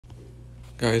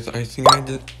Guys, I think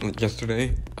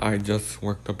yesterday, I just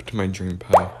worked up to my dream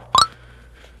pet.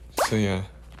 So yeah,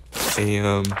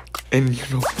 and you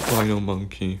know, Albino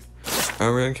monkey. I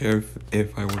don't really care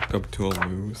if I worked up to a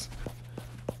lose.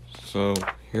 So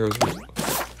here's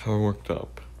how I worked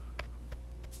up.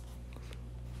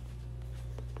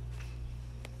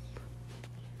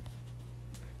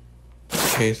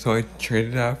 Okay, so I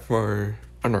traded that for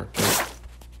an Arctic.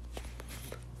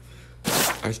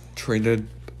 I traded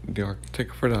the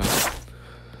Arctic for that.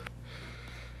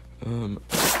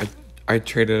 I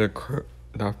traded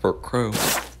that for a crow.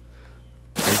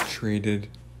 I traded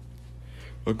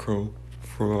a crow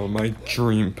for my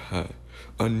dream pet,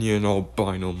 a neon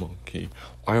albino monkey.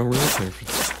 I don't really care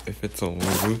if it's a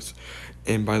lose.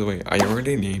 And by the way, I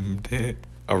already named it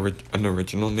an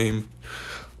original name.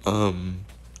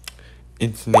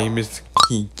 Its name is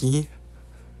Kiki.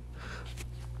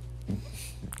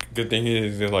 Good thing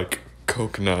is like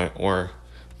coconut or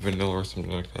vanilla or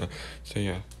something like that. So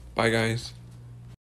yeah, bye guys.